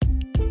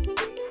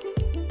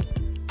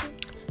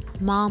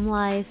mom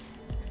life,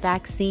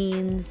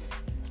 vaccines,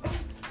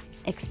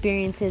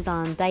 experiences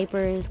on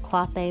diapers,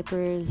 cloth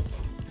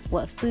diapers,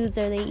 what foods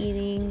are they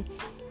eating,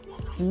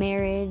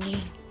 marriage,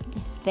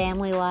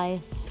 family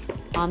life,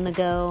 on the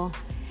go,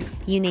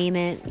 you name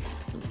it.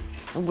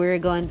 We're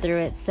going through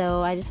it.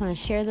 So I just want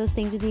to share those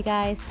things with you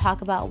guys,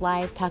 talk about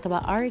life, talk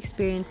about our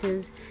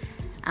experiences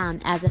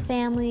as a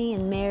family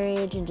and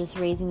marriage and just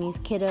raising these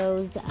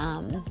kiddos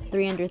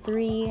 3 under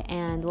 3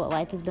 and what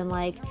life has been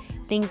like,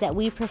 things that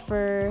we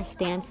prefer,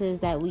 stances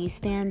that we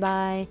stand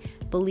by,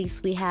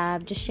 beliefs we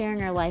have, just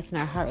sharing our life and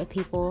our heart with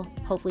people,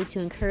 hopefully to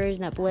encourage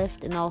and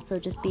uplift and also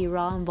just be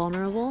raw and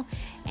vulnerable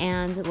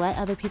and let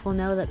other people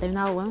know that they're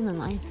not alone in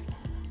life.